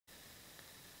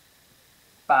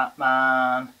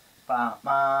Batman,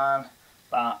 Batman,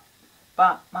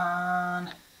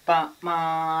 Batman,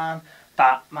 Batman,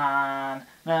 Batman,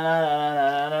 na na na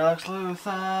na na, Lex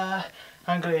Luthor,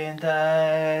 and Green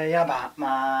Day, yeah,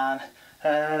 Batman,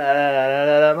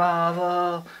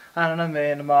 Marvel, and I'm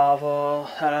in Marvel,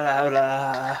 and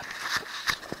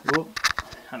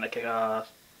I kick ass.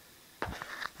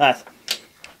 Right,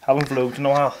 haven't vlogged in a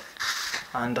while,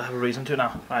 and I have a reason to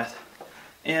now. Right,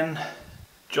 in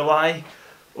July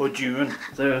or June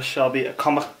there shall be a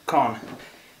Comic-Con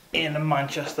in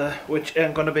Manchester, which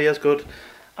ain't going to be as good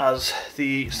as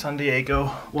the San Diego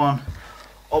one,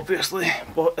 obviously,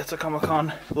 but it's a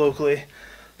Comic-Con locally,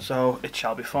 so it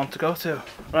shall be fun to go to.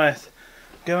 Right,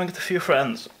 going with a few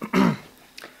friends,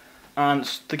 and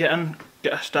they're getting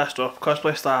dressed up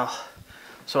cosplay style.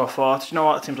 So I thought, you know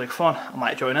what, it seems like fun, I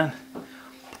might join in.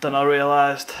 But then I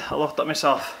realised, I looked at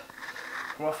myself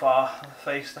from afar, the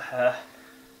face, the hair,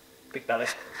 big belly.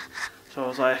 So I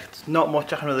was like, it's not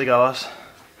much I can really go as.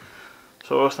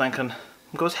 So I was thinking,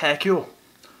 I'll go as Hercule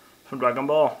from Dragon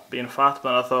Ball, being fat, but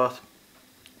then I thought,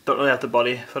 don't really have the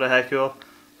body for a Hercule.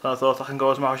 So I thought I can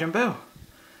go as Majin Buu.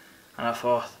 And I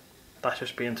thought, that's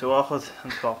just being too awkward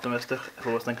and too optimistic if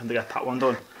I was thinking to get that one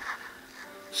done.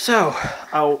 So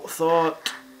I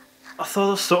thought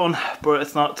of something, but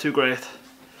it's not too great.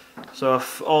 So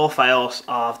if all fails,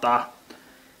 I'll have that.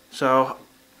 So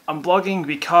I'm blogging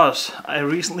because I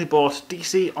recently bought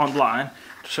DC Online,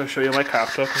 just to show you my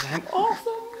character, because I'm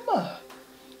awesome.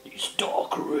 He's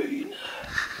dark green.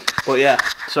 But yeah,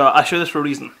 so I show this for a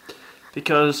reason.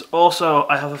 Because also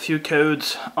I have a few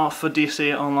codes off for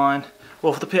DC Online,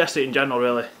 well, for the PS3 in general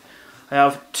really. I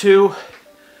have 2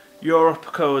 Europe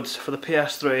codes for the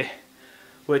PS3,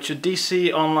 which are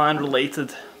DC Online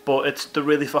related, but they're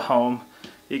really for home.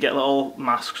 You get little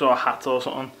masks or hats or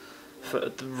something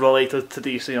related to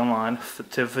DC Online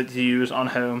to use on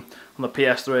home on the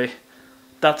PS3.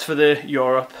 That's for the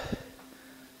Europe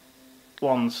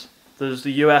ones. There's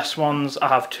the US ones I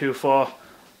have 2 for,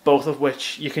 both of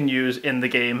which you can use in the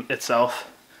game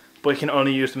itself, but you can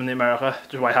only use them in America,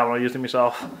 which is why I haven't used them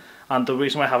myself. And the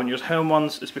reason why I haven't used home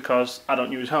ones is because I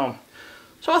don't use home.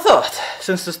 So I thought,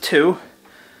 since there's 2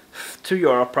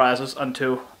 Europe prizes and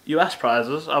 2 US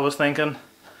prizes, I was thinking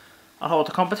I'll hold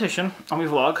a competition on my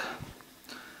vlog.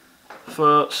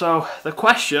 So the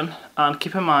question, and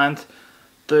keep in mind,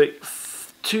 the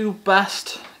 2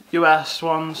 best US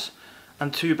ones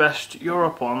and 2 best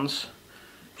Europe ones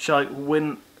shall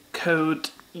win code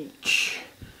each.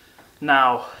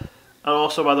 Now, and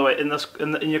also by the way,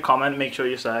 in your comment, make sure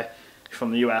you say you're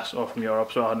from the US or from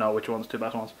Europe, so I know which one's the 2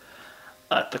 best ones.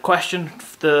 The question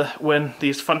to win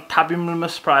these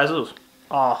fantabulous prizes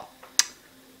are,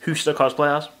 who should I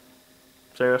cosplay as?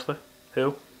 Seriously,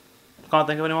 who? I can't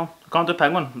think of anyone. I can't do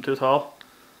Penguin, I'm too tall.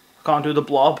 I can't do the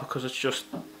Blob because it's just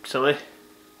silly.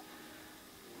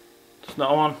 There's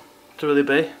no one to really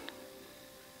be.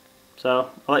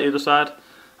 So I'll let you decide.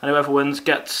 And whoever wins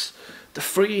gets the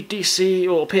free DC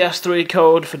or PS3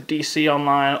 code for DC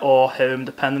Online or home,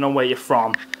 depending on where you're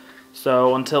from.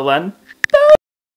 So until then,